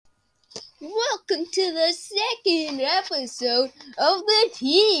Welcome to the second episode of the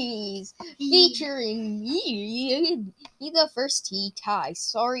Teas, featuring me. You go first, T. Ty.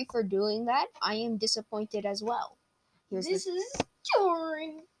 Sorry for doing that. I am disappointed as well. This is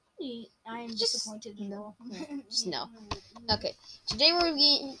Jordan. I am disappointed as well. Just no. Okay, today we're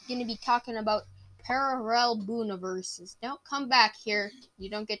going to be talking about parallel universes. Don't come back here.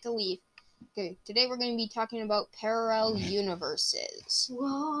 You don't get to leave. Okay, today we're going to be talking about parallel universes.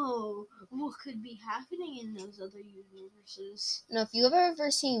 Whoa, what could be happening in those other universes? Now, if you've ever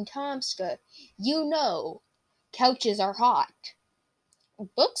seen Tomska, you know couches are hot.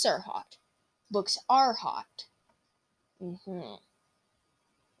 Books are hot. Books are hot. Do you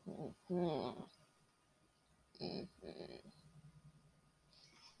know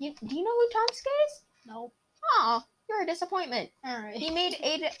who Tomska is? No. Oh, you're a disappointment. Alright. He made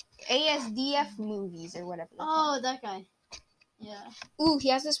ASDF movies or whatever. Oh, that guy. Yeah. Ooh, he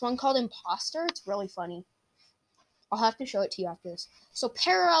has this one called Imposter. It's really funny. I'll have to show it to you after this. So,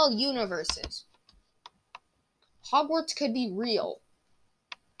 parallel universes. Hogwarts could be real.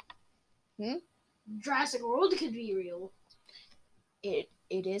 Jurassic World could be real. It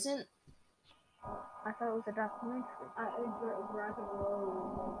isn't. I thought it was a documentary. Jurassic World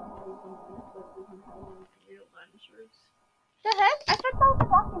real dinosaurs. The heck? I thought that was a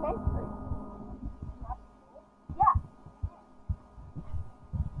documentary. Yeah.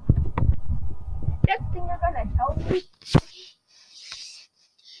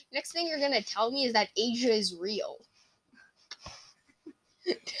 Next thing you're gonna tell me is that Asia is real.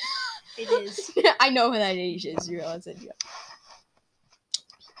 It is. I know that Asia is real. I said yeah.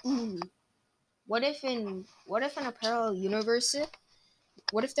 What if in a parallel universe?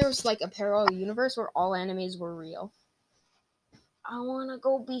 What if there was like a parallel universe where all animes were real? I wanna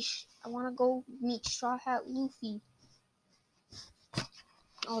go meet Straw Hat Luffy.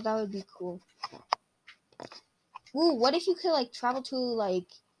 Oh, that would be cool. Ooh, what if you could like travel to like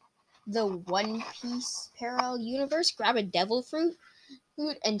the One Piece parallel universe, grab a devil fruit,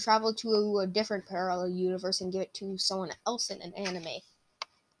 and travel to a different parallel universe and give it to someone else in an anime?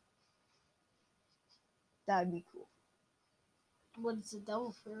 That would be cool. What's the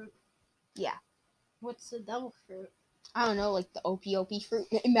devil fruit? Yeah. What's the devil fruit? I don't know, like the Opie fruit.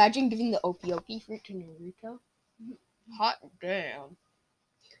 Imagine giving the Opie fruit to Naruto. Hot damn.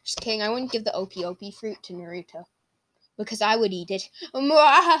 Just kidding, I wouldn't give the Opie fruit to Naruto. Because I would eat it. I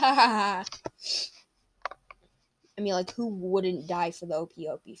mean, like, who wouldn't die for the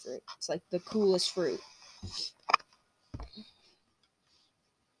Opie fruit? It's like the coolest fruit.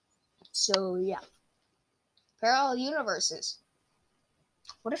 So, yeah. Parallel universes.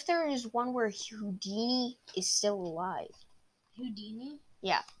 What if there is one where Houdini is still alive? Houdini?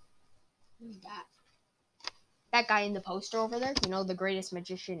 Yeah. Who's that? That guy in the poster over there, you know, the greatest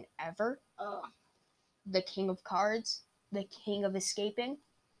magician ever. Oh. The king of cards. The king of escaping.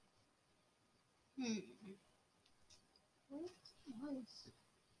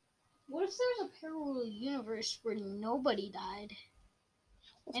 What if there's a parallel universe where nobody died?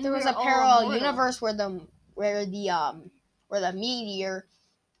 If there was a parallel universe where the meteor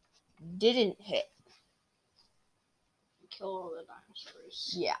didn't hit. Kill all the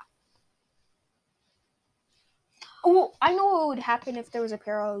dinosaurs. Yeah. Oh, I know what would happen if there was a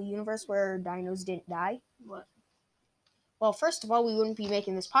parallel universe where dinos didn't die. What? Well, first of all, we wouldn't be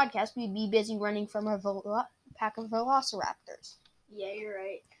making this podcast. We'd be busy running from a pack of velociraptors. Yeah, you're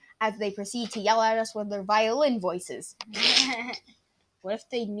right. As they proceed to yell at us with their violin voices. What if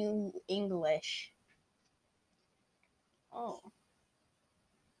they knew English? Oh.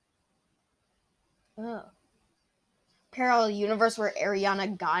 Parallel universe where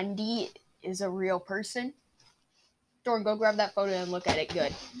Ariana Gandhi is a real person. Dorn, go grab that photo and look at it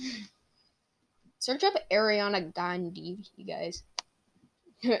good. Search up Ariana Gandhi, you guys.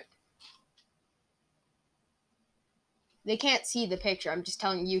 They can't see the picture. I'm just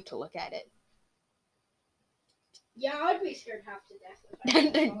telling you to look at it. Yeah, I'd be scared half to death if I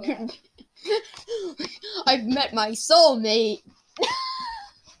saw that. I've met my soulmate.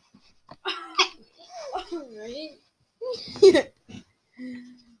 Alright.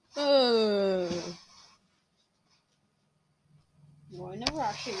 Well, I never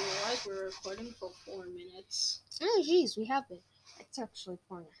actually realized we were recording for 4 minutes. Oh, jeez, we have been. It's actually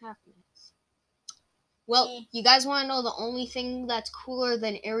 4.5 minutes. Well, you guys want to know the only thing that's cooler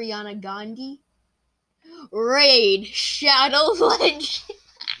than Ariana Gandhi? Raid Shadow Legends.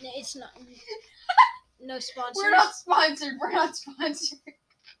 It's not. No sponsors. We're not sponsored. What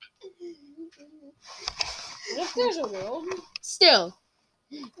if there's a world? Still,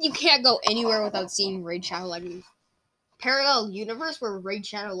 you can't go anywhere without seeing Raid Shadow Legends. parallel universe where Raid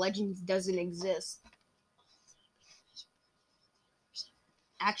Shadow Legends doesn't exist.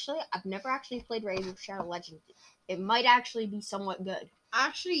 Actually, I've never actually played Raid Shadow Legends. It might actually be somewhat good.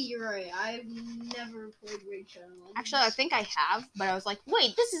 Actually, you're right. I've never played Raid Shadow Legends. Actually, I think I have, but I was like,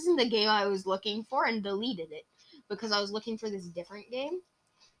 wait, this isn't the game I was looking for, and deleted it because I was looking for this different game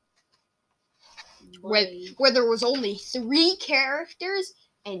where there was only 3 characters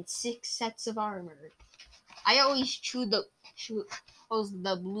and 6 sets of armor. I always chose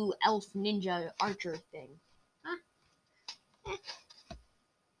the blue elf ninja archer thing. Huh?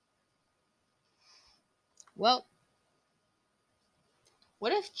 Well,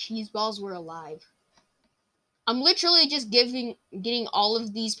 what if cheese balls were alive? I'm literally just getting all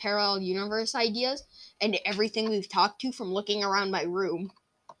of these parallel universe ideas and everything we've talked to from looking around my room.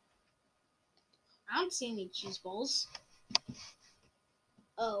 I don't see any cheese balls.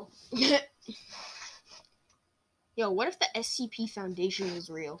 Oh. Yo, what if the SCP Foundation was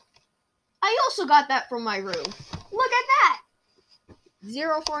real? I also got that from my room. Look at that!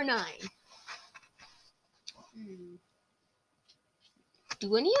 049.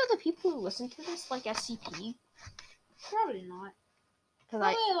 Do any of the people who listen to this like SCP? Probably not.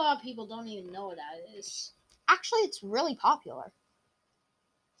 Probably a lot of people don't even know what that is. Actually, it's really popular.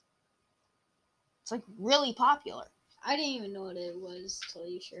 It's like really popular. I didn't even know what it was until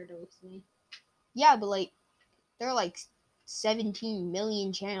you shared it with me. Yeah, but like, there are like 17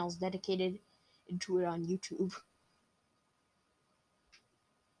 million channels dedicated to it on YouTube.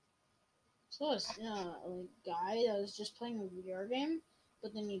 So it's a guy that was just playing a VR game,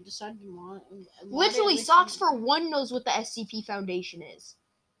 but then he decided to mod Literally, Socks for One knows what the SCP Foundation is.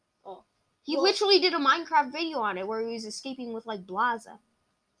 Oh. He literally did a Minecraft video on it where he was escaping with like Blaza.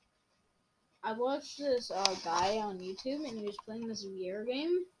 I watched this guy on YouTube, and he was playing this VR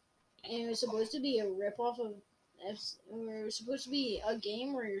game, and it was supposed to be a ripoff of, or it was supposed to be a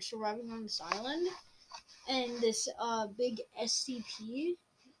game where you're surviving on this island, and this big SCP,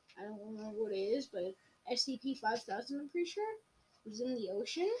 I don't remember what it is, but SCP-5000, I'm pretty sure, was in the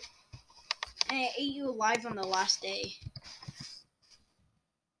ocean, and it ate you alive on the last day.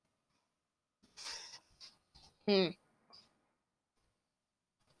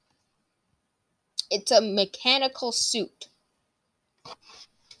 It's a mechanical suit.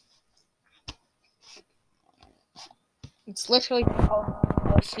 It's literally called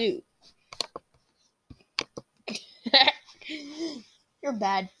a suit. You're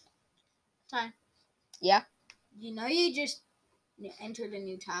bad. Time. Yeah? You know you just entered a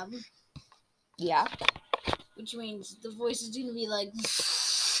new tab? Yeah. Which means the voice is going to be like...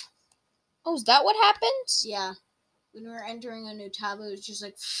 Oh, is that what happens? Yeah. When we're entering a new tab, it was just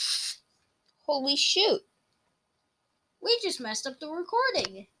like... Holy shoot. We just messed up the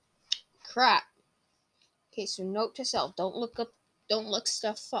recording. Crap. Okay, so note to self, don't look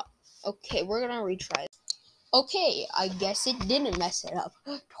stuff up. Okay, we're gonna retry it. Okay, I guess it didn't mess it up.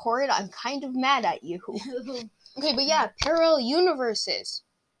 Torrid, I'm kind of mad at you. Okay, but yeah, parallel universes.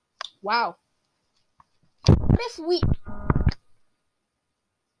 Wow.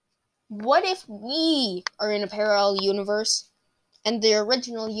 What if we are in a parallel universe and the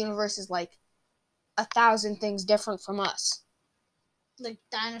original universe is like 1,000 things different from us? Like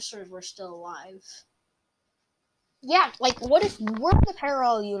dinosaurs were still alive. Yeah, like what if we're the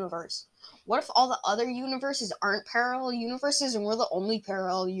parallel universe? What if all the other universes aren't parallel universes and we're the only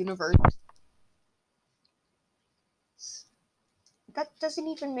parallel universe? That doesn't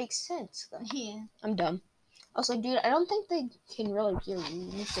even make sense, though. Yeah. I'm dumb. Also, dude, I don't think they can really hear you.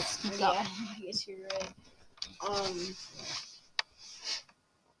 You need to speak up. Yeah, I guess you're right.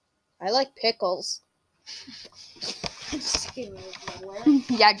 I like pickles. Just came out of nowhere.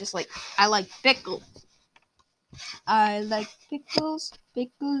 Yeah, just like, I like pickles. I like pickles.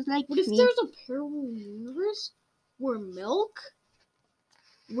 Pickles like What if me. there's a parallel universe where milk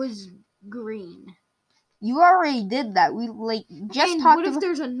was green? You already did that. We like just and talked what if about...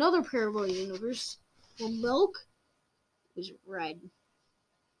 there's another parallel universe where milk was red?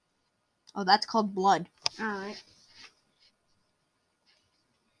 Oh, that's called blood. Alright.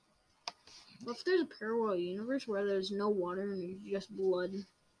 What if there's a parallel universe where there's no water and it's just blood?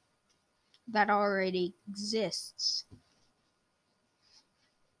 That already exists.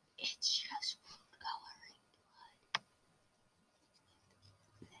 It's just food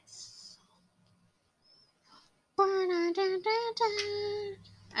coloring blood.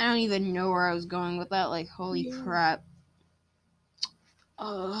 I don't even know where I was going with that. Like, holy crap.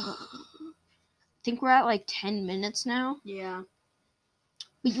 I think we're at like 10 minutes now. Yeah.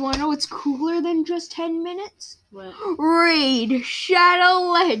 But you wanna know what's cooler than just 10 minutes? What? Raid Shadow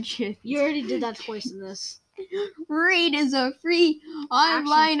Legends. You already did that twice in this. Raid is a free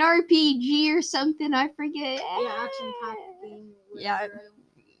online RPG or something. I forget. Yeah, action-packed game. Yeah.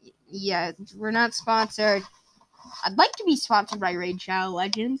 Yeah, we're not sponsored. I'd like to be sponsored by Raid Shadow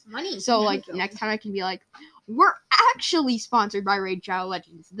Legends. Money. So, like, next time I can be like, we're actually sponsored by Raid Shadow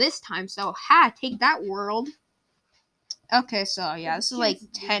Legends this time. So, take that, world. Okay, so, yeah, this is like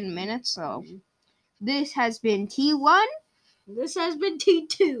 10 minutes. So, this has been T1. This has been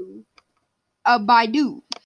T2. Baidu.